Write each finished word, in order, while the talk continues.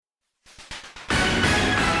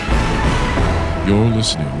You're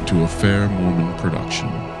listening to a Fair Mormon production.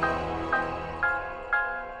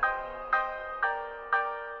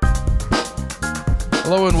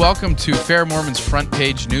 Hello and welcome to Fair Mormon's Front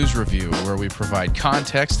Page News Review, where we provide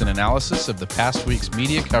context and analysis of the past week's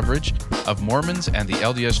media coverage of Mormons and the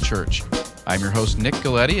LDS Church. I'm your host, Nick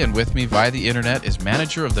Galetti, and with me via the internet is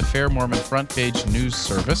manager of the Fair Mormon Front Page News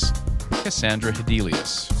Service, Cassandra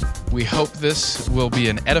Hedelius. We hope this will be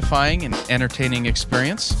an edifying and entertaining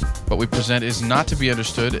experience. What we present is not to be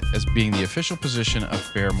understood as being the official position of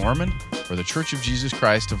Fair Mormon or the Church of Jesus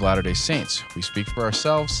Christ of Latter-day Saints. We speak for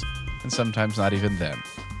ourselves, and sometimes not even then.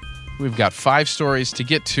 We've got 5 stories to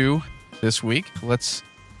get to this week. Let's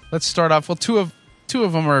start off. Well, two of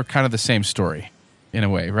them are kind of the same story, in a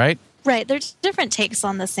way, right? Right. There's different takes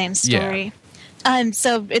on the same story. Yeah.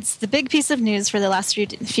 So it's the big piece of news for the last few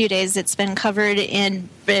days. It's been covered in,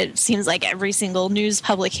 it seems like, every single news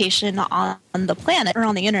publication on the planet, or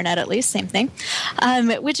on the internet at least, same thing,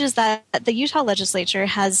 which is that the Utah legislature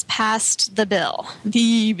has passed the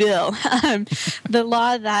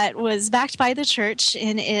law that was backed by the church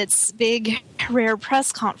in its big, rare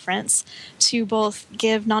press conference to both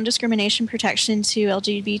give non-discrimination protection to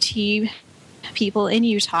LGBT people in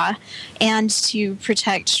Utah and to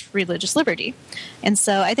protect religious liberty. And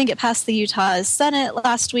so I think it passed the Utah Senate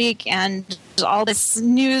last week, and all this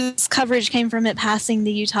news coverage came from it passing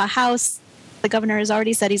the Utah House. The governor has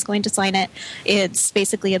already said he's going to sign it. It's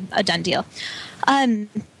basically a done deal. And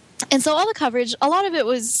so all the coverage, a lot of it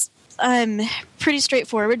was pretty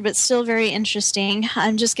straightforward, but still very interesting.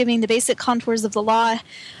 I'm just giving the basic contours of the law.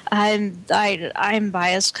 I'm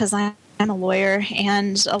biased because I'm a lawyer,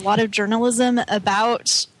 and a lot of journalism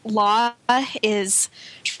about law is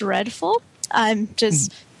dreadful.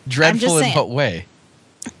 Dreadful in what way?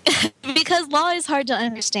 Because law is hard to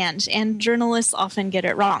understand, and journalists often get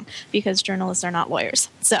it wrong because journalists are not lawyers.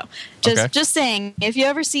 So just saying, if you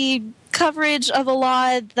ever see coverage of a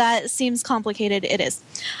law that seems complicated, it is.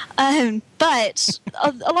 But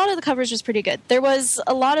a lot of the coverage was pretty good. There was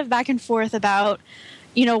a lot of back and forth about,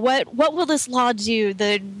 you know, what will this law do?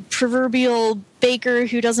 The proverbial baker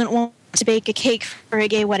who doesn't want to bake a cake for a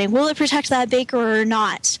gay wedding. Will it protect that baker or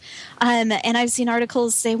not? And I've seen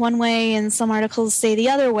articles say one way and some articles say the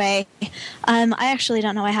other way. I actually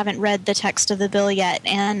don't know. I haven't read the text of the bill yet,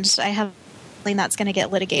 and I have a feeling that's going to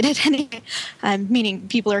get litigated anyway, meaning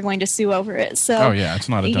people are going to sue over it. So, it's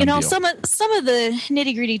not a done deal. some of the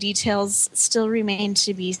nitty-gritty details still remain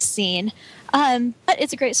to be seen. But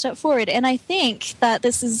it's a great step forward, and I think that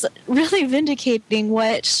this is really vindicating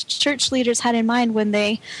what church leaders had in mind when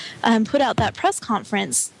they put out that press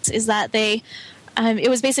conference, is that it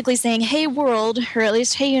was basically saying, hey world, or at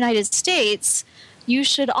least hey United States, you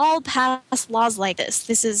should all pass laws like this.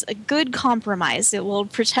 This is a good compromise. It will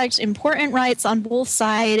protect important rights on both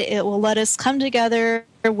sides. It will let us come together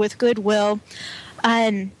with goodwill.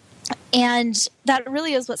 And that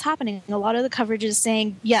really is what's happening. A lot of the coverage is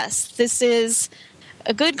saying, yes, this is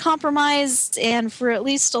a good compromise, and for at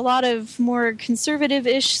least a lot of more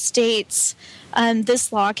conservative-ish states,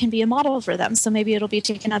 this law can be a model for them. So maybe it'll be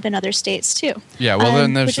taken up in other states too. Yeah, well,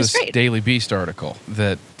 then there's this Daily Beast article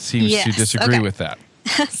that seems to disagree with that.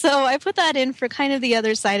 So I put that in for kind of the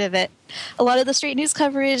other side of it. A lot of the straight news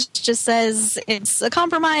coverage just says it's a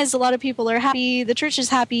compromise. A lot of people are happy. The church is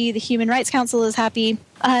happy. The Human Rights Council is happy.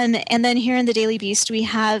 And then here in the Daily Beast, we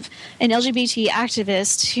have an LGBT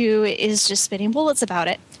activist who is just spitting bullets about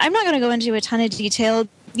it. I'm not going to go into a ton of detail.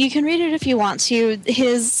 You can read it if you want to.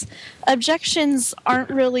 His objections aren't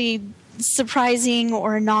really surprising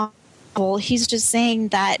or novel. He's just saying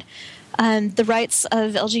that the rights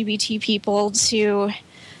of LGBT people to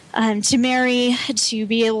marry, to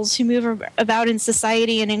be able to move about in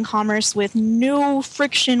society and in commerce with no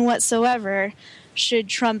friction whatsoever should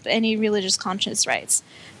trump any religious conscience rights.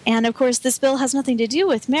 And of course, this bill has nothing to do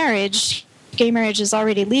with marriage. Gay marriage is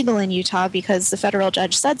already legal in Utah because the federal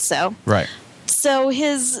judge said so. Right. So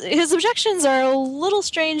his objections are a little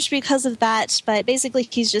strange because of that, but basically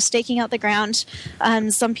he's just staking out the ground.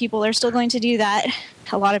 Some people are still going to do that.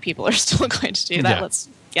 A lot of people are still going to do that.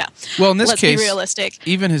 Yeah. Well, in this Let's case, be realistic.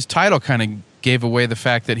 Even his title kind of gave away the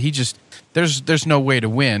fact that there's no way to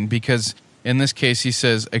win, because in this case he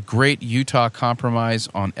says a great Utah compromise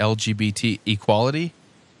on LGBT equality.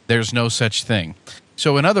 There's no such thing.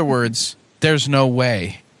 So in other words, there's no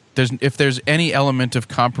way. If there's any element of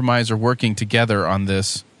compromise or working together on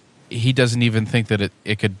this, he doesn't even think that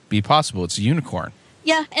it could be possible. It's a unicorn.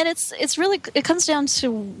 Yeah, and it's really, it comes down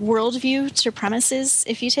to worldview, to premises.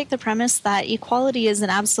 If you take the premise that equality is an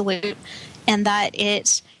absolute and that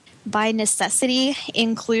it, by necessity,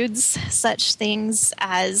 includes such things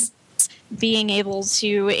as being able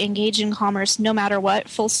to engage in commerce no matter what,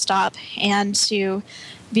 full stop, and to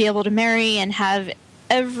be able to marry and have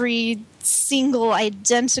every single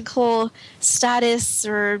identical status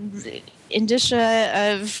or indicia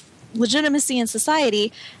of legitimacy in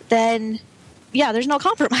society, then yeah, there's no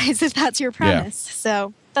compromise if that's your premise. Yeah.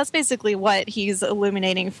 So that's basically what he's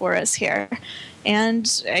illuminating for us here. And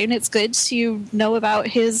it's good to know about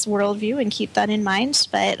his worldview and keep that in mind.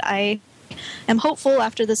 But I am hopeful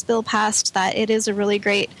after this bill passed that it is a really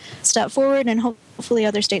great step forward, and hopefully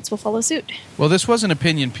other states will follow suit. Well, this was an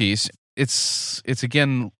opinion piece. It's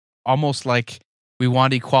again, almost like we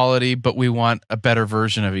want equality, but we want a better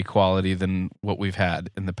version of equality than what we've had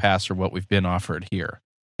in the past or what we've been offered here.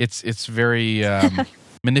 It's very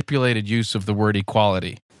manipulated use of the word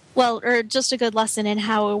equality. Well, or just a good lesson in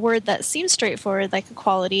how a word that seems straightforward, like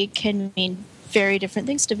equality, can mean very different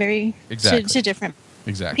things to to different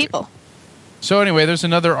people. So anyway, there's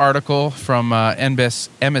another article from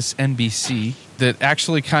MSNBC that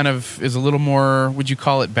actually kind of is a little more, would you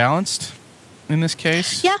call it balanced in this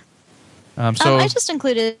case? Yeah. I just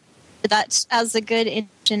included that as a good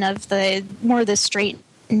indication of the straight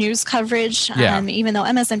news coverage, even though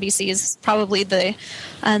MSNBC is probably the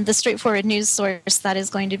straightforward news source that is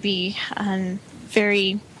going to be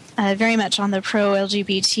very much on the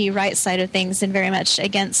pro-LGBT rights side of things and very much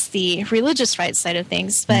against the religious rights side of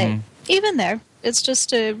things. But even there, it's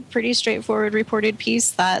just a pretty straightforward reported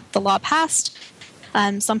piece that the law passed.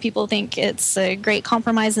 Some people think it's a great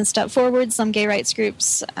compromise and step forward. Some gay rights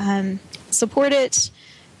groups support it.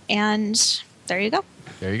 And there you go.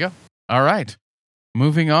 There you go. All right.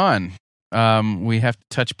 Moving on. We have to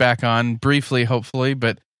touch back on briefly, hopefully,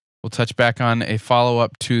 but we'll touch back on a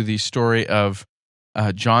follow-up to the story of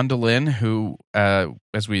John Dehlin, who,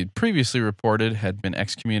 as we had previously reported, had been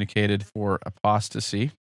excommunicated for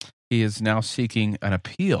apostasy. He is now seeking an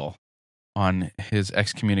appeal on his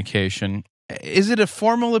excommunication. Is it a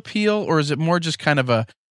formal appeal, or is it more just kind of a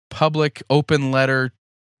public open letter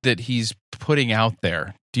that he's putting out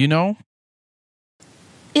there? Do you know?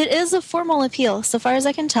 It is a formal appeal, so far as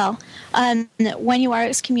I can tell. When you are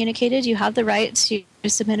excommunicated, you have the right to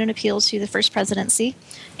submit an appeal to the First Presidency,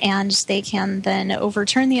 and they can then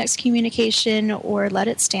overturn the excommunication or let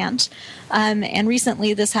it stand. And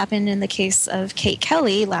recently, this happened in the case of Kate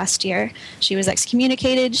Kelly last year. She was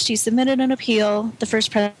excommunicated, she submitted an appeal, the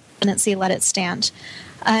First Presidency let it stand.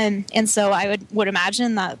 And so I would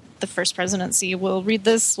imagine that the First Presidency will read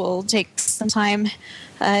this, will take some time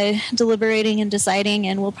deliberating and deciding,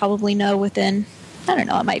 and we'll probably know within, I don't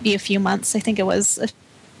know, it might be a few months. I think it was a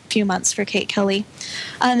few months for Kate Kelly.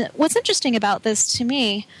 What's interesting about this to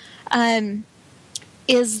me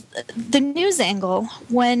is the news angle.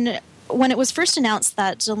 When it was first announced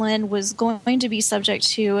that Dehlin was going to be subject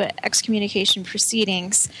to excommunication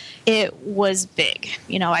proceedings, it was big.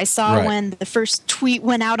 I saw when the first tweet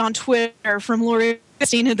went out on Twitter from Lori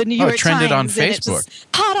Goldstein of the New York Times. It trended on Facebook. It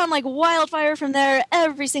just caught on like wildfire from there.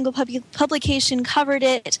 Every single publication covered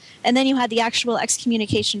it. And then you had the actual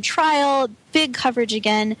excommunication trial, big coverage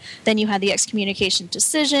again. Then you had the excommunication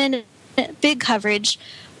decision, big coverage.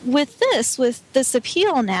 With this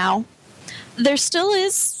appeal now, there still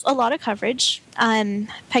is a lot of coverage.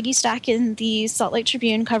 Peggy Stack in the Salt Lake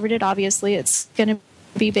Tribune covered it, obviously. It's going to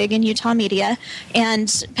be big in Utah media.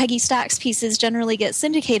 And Peggy Stack's pieces generally get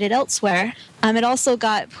syndicated elsewhere. It also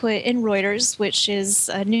got put in Reuters, which is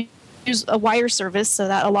a wire service, so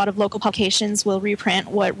that a lot of local publications will reprint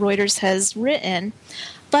what Reuters has written.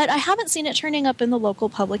 But I haven't seen it turning up in the local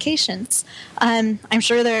publications. I'm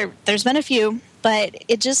sure there's been a few, but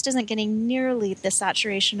it just isn't getting nearly the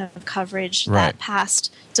saturation of coverage that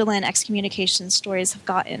past Dehlin excommunication stories have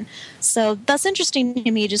gotten. So that's interesting to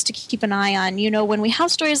me just to keep an eye on. When we have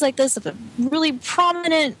stories like this of a really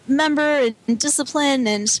prominent member in discipline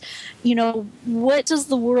and, what does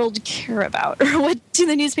the world care about? Or what do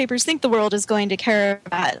the newspapers think the world is going to care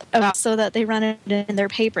about so that they run it in their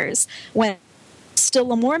papers? When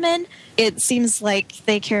still a Mormon, it seems like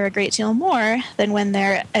they care a great deal more than when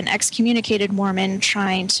they're an excommunicated Mormon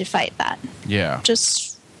trying to fight that. Yeah.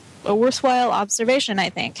 Just a worthwhile observation, I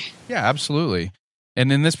think. Yeah, absolutely.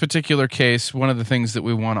 And in this particular case, one of the things that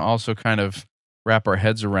we want to also kind of wrap our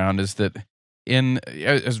heads around is that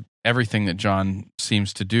as everything that John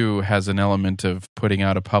seems to do has an element of putting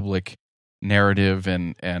out a public narrative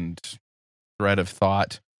and thread of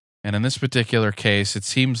thought. And in this particular case, it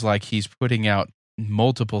seems like he's putting out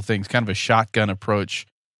multiple things, kind of a shotgun approach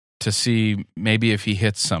to see maybe if he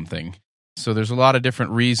hits something. So there's a lot of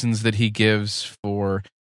different reasons that he gives for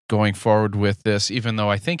going forward with this, even though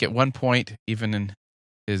I think at one point, even in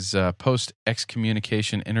his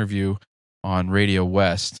post-excommunication interview on Radio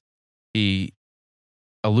West, he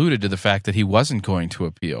alluded to the fact that he wasn't going to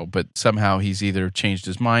appeal, but somehow he's either changed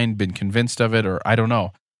his mind, been convinced of it, or I don't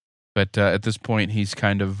know. But at this point, he's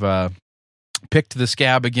kind of picked the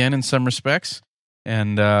scab again in some respects,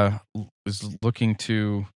 and was looking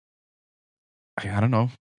to, I don't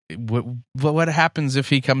know, what happens if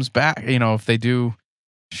he comes back? If they do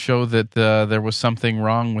show that there was something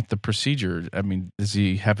wrong with the procedure. I mean, does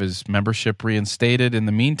he have his membership reinstated in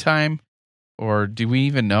the meantime? Or do we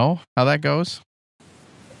even know how that goes?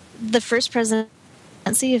 The first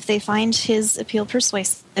presidency, if they find his appeal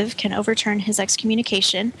persuasive, can overturn his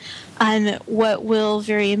excommunication. What will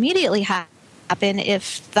very immediately happen,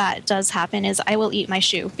 if that does happen, is I will eat my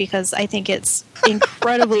shoe, because I think it's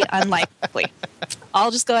incredibly unlikely.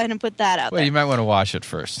 I'll just go ahead and put that out there. You might want to wash it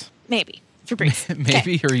first. Maybe. Febreze.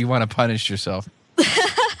 Maybe, okay. Or you want to punish yourself.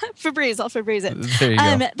 Febreze. I'll Febreze it. There you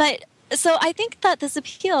go. But so I think that this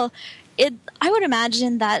appeal, I would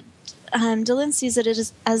imagine that Dehlin sees it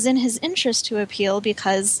as in his interest to appeal,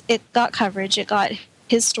 because it got coverage, it got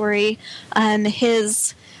his story,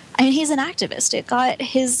 he's an activist. It got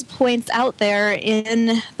his points out there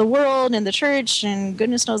in the world, in the church, and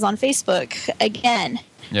goodness knows on Facebook again.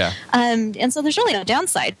 Yeah. And so there's really no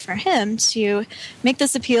downside for him to make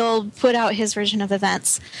this appeal, put out his version of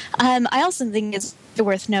events. I also think it's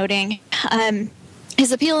worth noting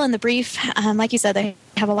his appeal in the brief, like you said, they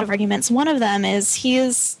have a lot of arguments. One of them is he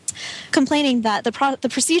is complaining that the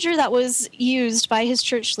procedure that was used by his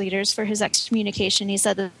church leaders for his excommunication, he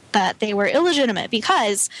said that they were illegitimate,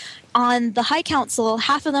 because on the High Council,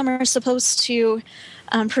 half of them are supposed to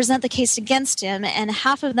present the case against him, and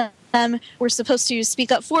half of them were supposed to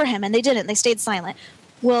speak up for him, and they didn't. They stayed silent.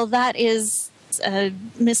 Well, that is a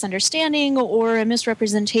misunderstanding or a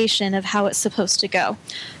misrepresentation of how it's supposed to go.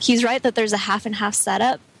 He's right that there's a half and half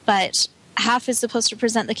setup, but half is supposed to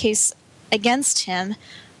present the case against him.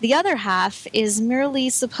 The other half is merely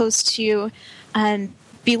supposed to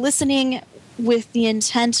be listening with the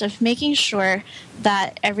intent of making sure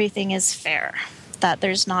that everything is fair, that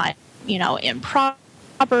there's not, improper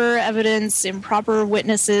evidence, improper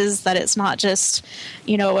witnesses, that it's not just,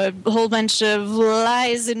 a whole bunch of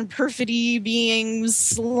lies and perfidy being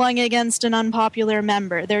slung against an unpopular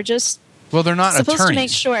member. They're just they're not supposed attorneys. To make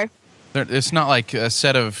sure. It's not like a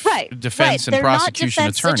set of defense and They're prosecution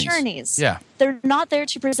not defense attorneys. Yeah. They're not there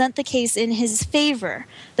to present the case in his favor.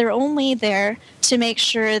 They're only there to make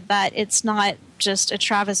sure that it's not just a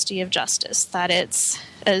travesty of justice, that it's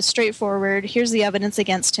as straightforward, here's the evidence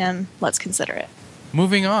against him, let's consider it.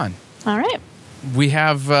 Moving on. All right. We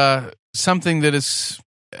have something that is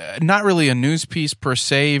not really a news piece per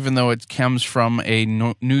se, even though it comes from a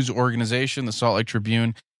news organization, the Salt Lake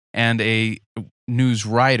Tribune, and a news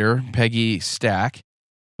writer, Peggy Stack.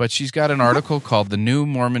 But she's got an article called The New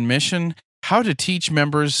Mormon Mission, How to Teach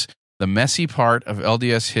Members the Messy Part of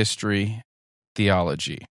LDS History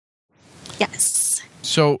Theology. Yes.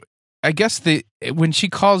 So I guess when she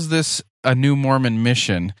calls this a New Mormon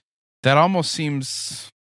Mission, that almost seems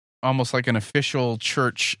almost like an official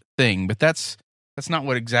church thing, but that's not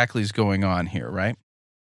what exactly is going on here, right?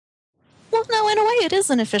 Well, no, in a way it is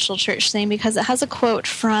an official church thing, because it has a quote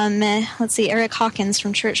from, Eric Hawkins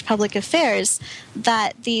from Church Public Affairs,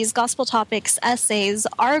 that these Gospel Topics essays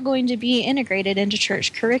are going to be integrated into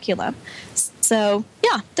church curriculum. So,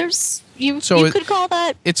 yeah, you could call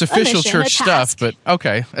that it's official a mission, church a stuff, but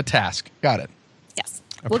okay, a task. Got it. Yes,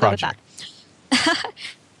 we'll project. Go with that.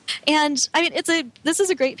 And I mean, this is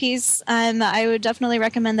a great piece. I would definitely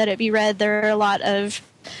recommend that it be read. There are a lot of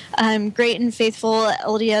great and faithful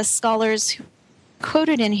LDS scholars who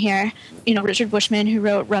quoted in here. Richard Bushman, who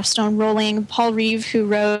wrote Rough Stone Rolling, Paul Reeve, who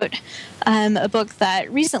wrote a book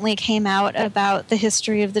that recently came out about the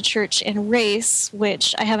history of the church and race,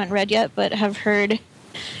 which I haven't read yet, but have heard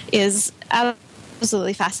is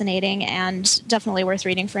absolutely fascinating and definitely worth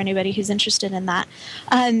reading for anybody who's interested in that.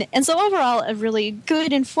 And so overall, a really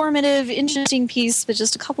good, informative, interesting piece, but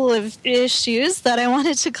just a couple of issues that I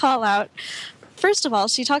wanted to call out. First of all,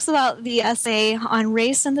 she talks about the essay on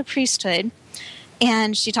race and the priesthood,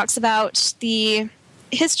 and she talks about the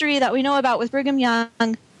history that we know about with Brigham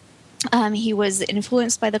Young. He was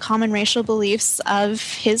influenced by the common racial beliefs of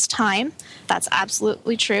his time. That's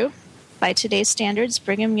absolutely true. By today's standards,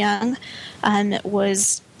 Brigham Young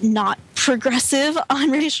was not progressive on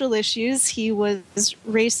racial issues. He was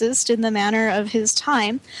racist in the manner of his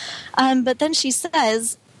time. But then she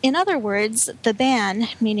says, in other words, the ban,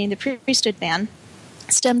 meaning the priesthood ban,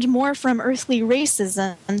 stemmed more from earthly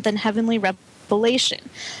racism than heavenly revelation.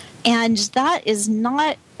 And that is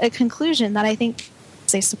not a conclusion that I think the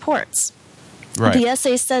essay supports. Right. The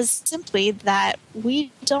essay says simply that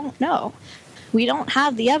we don't know. we don't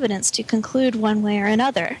have the evidence to conclude one way or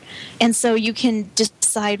another. And so you can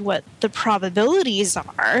decide what the probabilities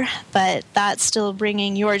are, but that's still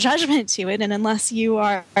bringing your judgment to it. And unless you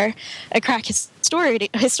are a crack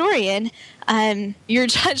historian, your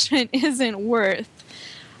judgment isn't worth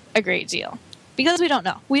a great deal because we don't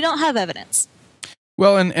know. We don't have evidence.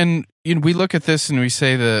 Well, and we look at this and we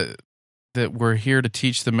say that we're here to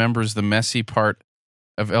teach the members the messy part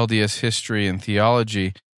of LDS history and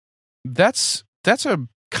theology. That's a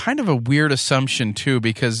kind of a weird assumption too,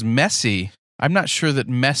 because messy, I'm not sure that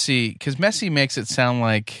messy, because messy makes it sound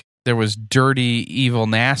like there was dirty, evil,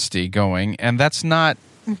 nasty going, and that's not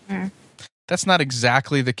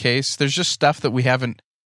exactly the case. There's just stuff that we haven't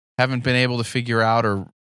been able to figure out or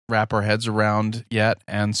wrap our heads around yet,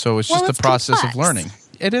 and so it's just the process complex. of learning.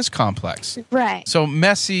 It is complex. Right. So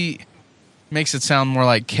messy makes it sound more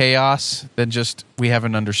like chaos than just we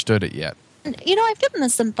haven't understood it yet. I've given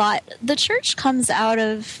this some thought. The church comes out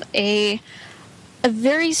of a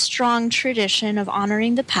very strong tradition of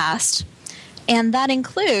honoring the past, and that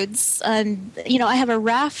includes, I have a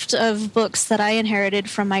raft of books that I inherited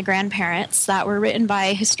from my grandparents that were written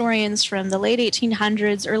by historians from the late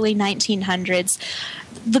 1800s, early 1900s.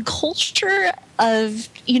 The culture of,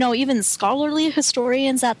 even scholarly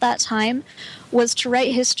historians at that time was to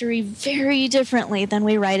write history very differently than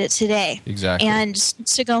we write it today. Exactly. And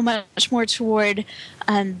to go much more toward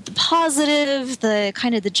the positive, the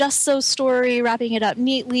kind of the just so story, wrapping it up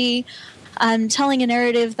neatly, telling a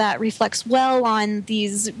narrative that reflects well on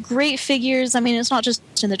these great figures. I mean, it's not just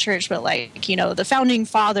in the church, but the founding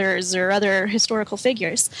fathers or other historical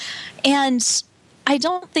figures. And I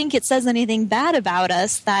don't think it says anything bad about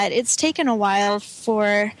us that it's taken a while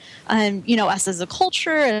for, us as a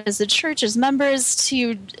culture, as a church, as members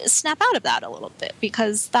to snap out of that a little bit,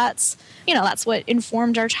 because that's what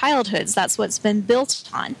informed our childhoods. That's what's been built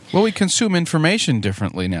on. Well, we consume information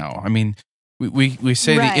differently now. I mean, we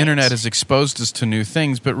say Right. The internet has exposed us to new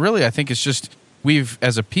things, but really I think it's just we've,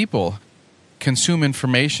 as a people, consume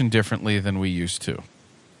information differently than we used to.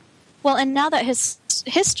 Well, and now that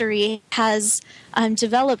history has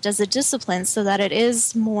developed as a discipline so that it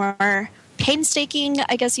is more painstaking,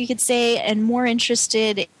 I guess you could say, and more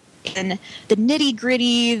interested in the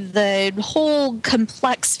nitty-gritty, the whole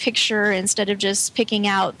complex picture instead of just picking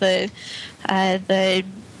out the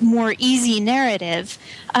more easy narrative,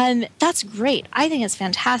 that's great. I think it's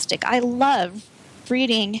fantastic. I love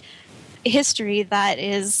reading history that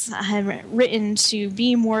is written to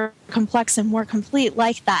be more complex and more complete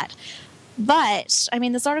like that. But,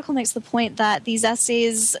 this article makes the point that these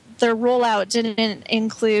essays, their rollout didn't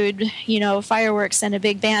include, fireworks and a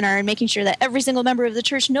big banner and making sure that every single member of the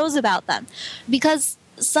church knows about them. Because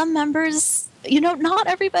some members, not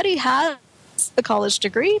everybody has a college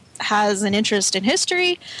degree, has an interest in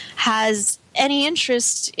history, has any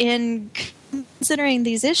interest in considering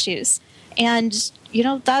these issues. And,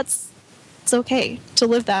 it's okay to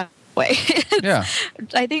live that way. Yeah.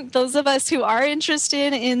 I think those of us who are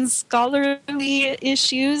interested in scholarly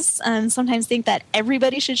issues sometimes think that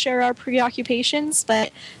everybody should share our preoccupations,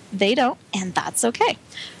 but they don't, and that's okay.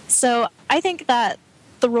 So I think that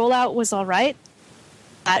the rollout was all right.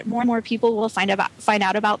 That more and more people will find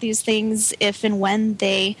out about these things if and when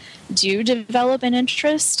they do develop an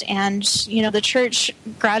interest, and the church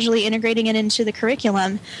gradually integrating it into the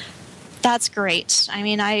curriculum. That's great.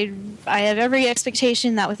 I have every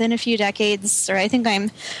expectation that within a few decades, or I think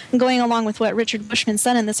I'm going along with what Richard Bushman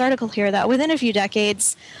said in this article here, that within a few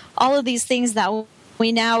decades, all of these things that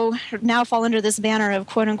we now fall under this banner of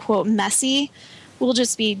quote-unquote messy will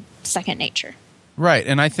just be second nature. Right,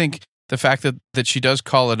 and I think the fact that she does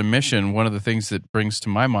call it a mission, one of the things that brings to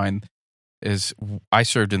my mind is I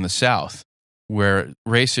served in the South, where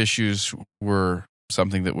race issues were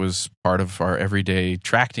something that was part of our everyday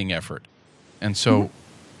tracting effort. And so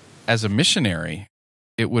as a missionary,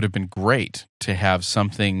 it would have been great to have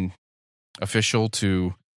something official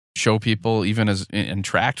to show people, even as in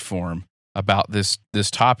tract form, about this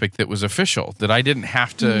topic that was official, that I didn't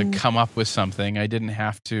have to come up with something. I didn't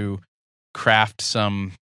have to craft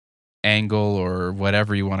some angle or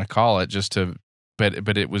whatever you want to call it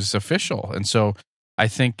but it was official. And so I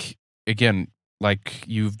think, again, like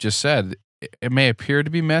you've just said, it may appear to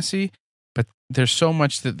be messy, but there's so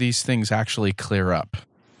much that these things actually clear up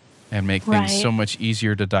and make things so much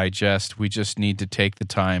easier to digest. We just need to take the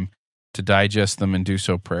time to digest them and do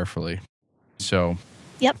so prayerfully. So,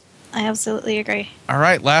 yep, I absolutely agree. All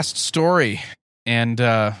right, last story. And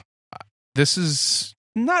this is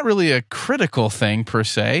not really a critical thing per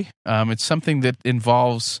se. It's something that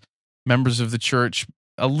involves members of the church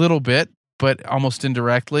a little bit, but almost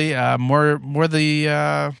indirectly. More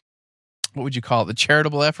the what would you call it? The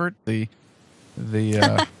charitable effort, the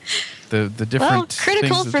different well,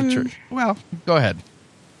 critical things from the church. Well, go ahead.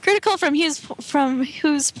 Critical from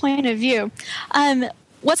whose point of view.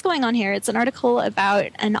 What's going on here? It's an article about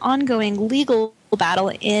an ongoing legal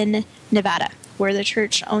battle in Nevada, where the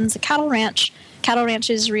church owns a cattle ranch. Cattle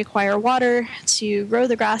ranches require water to grow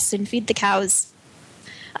the grass and feed the cows.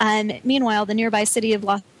 Meanwhile, the nearby city of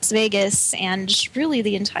Las Vegas and really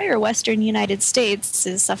the entire western United States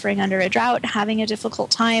is suffering under a drought, having a difficult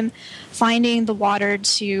time finding the water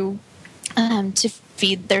to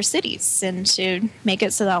feed their cities and to make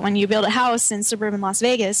it so that when you build a house in suburban Las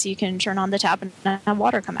Vegas, you can turn on the tap and have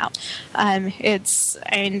water come out. And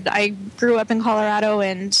I grew up in Colorado,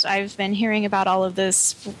 and I've been hearing about all of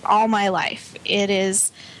this all my life. It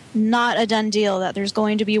is not a done deal that there's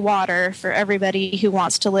going to be water for everybody who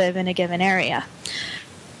wants to live in a given area.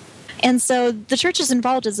 And so the church is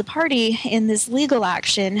involved as a party in this legal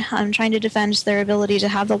action, trying to defend their ability to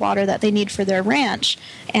have the water that they need for their ranch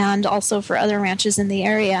and also for other ranches in the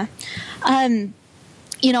area. I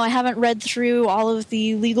haven't read through all of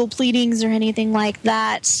the legal pleadings or anything like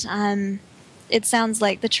that. It sounds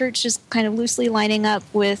like the church is kind of loosely lining up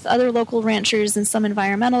with other local ranchers and some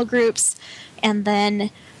environmental groups, and then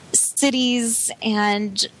cities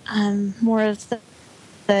and more of the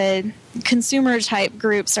consumer type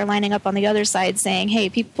groups are lining up on the other side saying, hey,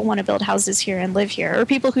 people want to build houses here and live here, or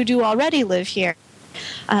people who do already live here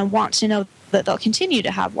want to know that they'll continue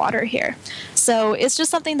to have water here. So it's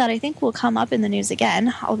just something that I think will come up in the news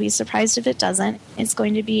again. I'll be surprised if it doesn't. It's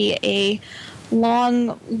going to be a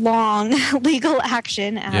long legal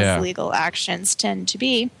action, as legal actions tend to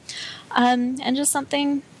be, and just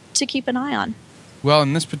something to keep an eye on. Well,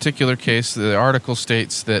 in this particular case, the article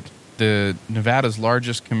states that the Nevada's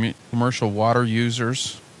largest commercial water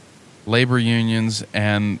users, labor unions,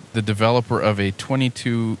 and the developer of a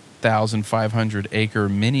 22,500 acre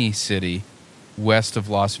mini city west of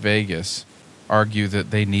Las Vegas argue that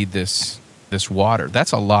they need this water.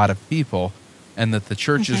 That's a lot of people, and that the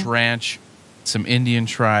church's ranch, some Indian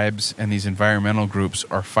tribes, and these environmental groups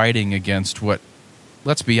are fighting against what,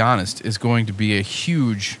 let's be honest, is going to be a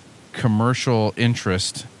huge commercial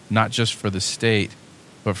interest, not just for the state,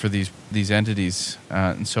 but for these entities.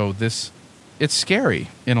 And so it's scary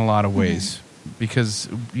in a lot of ways, because,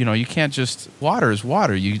 you can't just, water is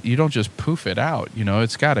water. You don't just poof it out.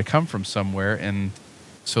 It's got to come from somewhere. And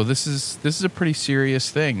so this is a pretty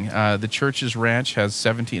serious thing. The church's ranch has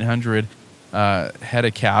 1,700 head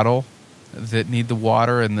of cattle that need the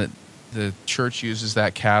water, and that the church uses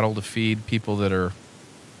that cattle to feed people that are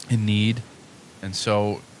in need. And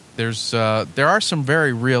so there are some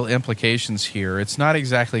very real implications here. It's not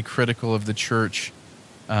exactly critical of the church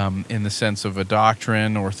in the sense of a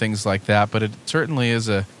doctrine or things like that, but it certainly is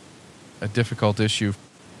a difficult issue.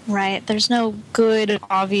 Right. There's no good,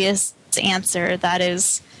 obvious answer that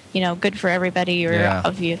is, good for everybody. You're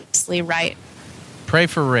obviously right. Pray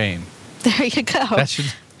for rain. There you go.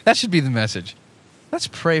 That should be the message. Let's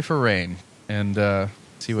pray for rain and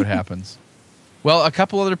see what happens. Well, a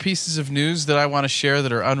couple other pieces of news that I want to share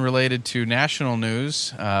that are unrelated to national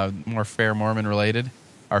news, more Fair Mormon related.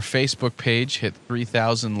 Our Facebook page hit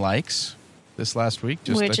 3,000 likes this last week.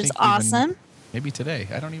 Which is awesome. Maybe today.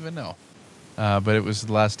 I don't even know. But it was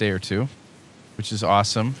the last day or two, which is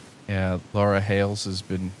awesome. Yeah, Laura Hales has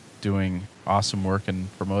been doing awesome work and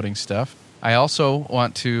promoting stuff. I also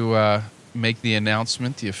want to make the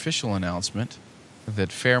official announcement,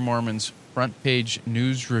 that Fair Mormon's Front Page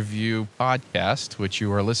News Review podcast, which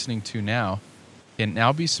you are listening to now, can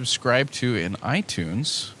now be subscribed to in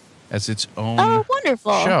iTunes as its own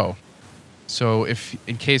show. So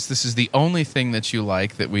in case this is the only thing that you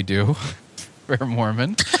like that we do, Fair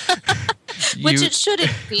Mormon. Which it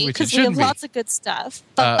shouldn't be, because we have lots of good stuff.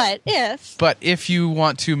 But if you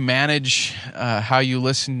want to manage how you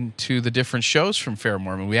listen to the different shows from Fair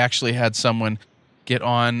Mormon, we actually had someone get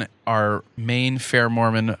on our main Fair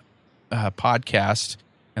Mormon podcast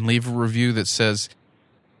and leave a review that says,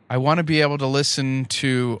 I want to be able to listen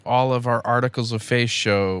to all of our Articles of Faith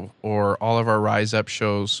show or all of our Rise Up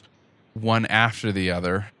shows one after the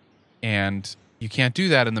other. And you can't do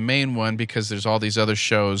that in the main one because there's all these other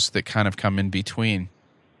shows that kind of come in between.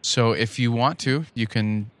 So if you want to, you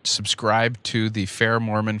can subscribe to the Fair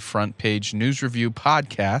Mormon Front Page News Review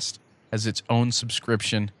podcast as its own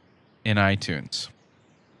subscription in iTunes.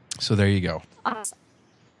 So there you go. Awesome.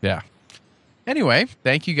 Yeah. Anyway,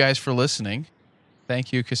 thank you guys for listening.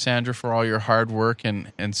 Thank you, Cassandra, for all your hard work and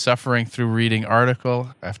suffering through reading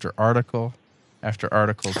article after article after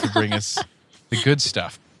article to bring us the good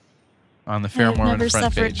stuff on the Fair Mormon Front Page.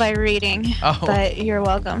 I've never suffered by reading, but you're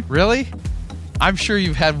welcome. Really? I'm sure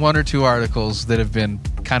you've had one or two articles that have been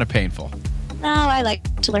kind of painful. No, I like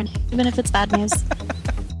to learn, even if it's bad news.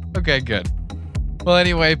 Okay, good. Well,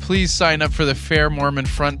 anyway, please sign up for the Fair Mormon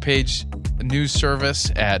front page news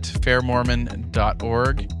service at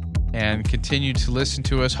fairmormon.org and continue to listen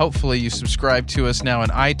to us. Hopefully you subscribe to us now on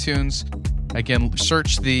iTunes. Again,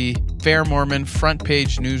 search the Fair Mormon front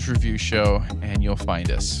page news review show and you'll find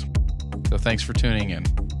us. So thanks for tuning in.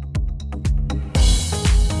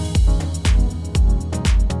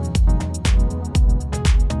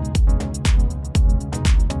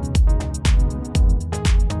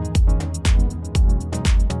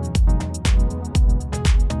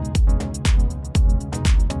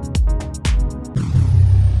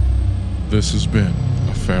 This has been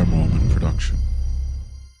a Fair Mormon production.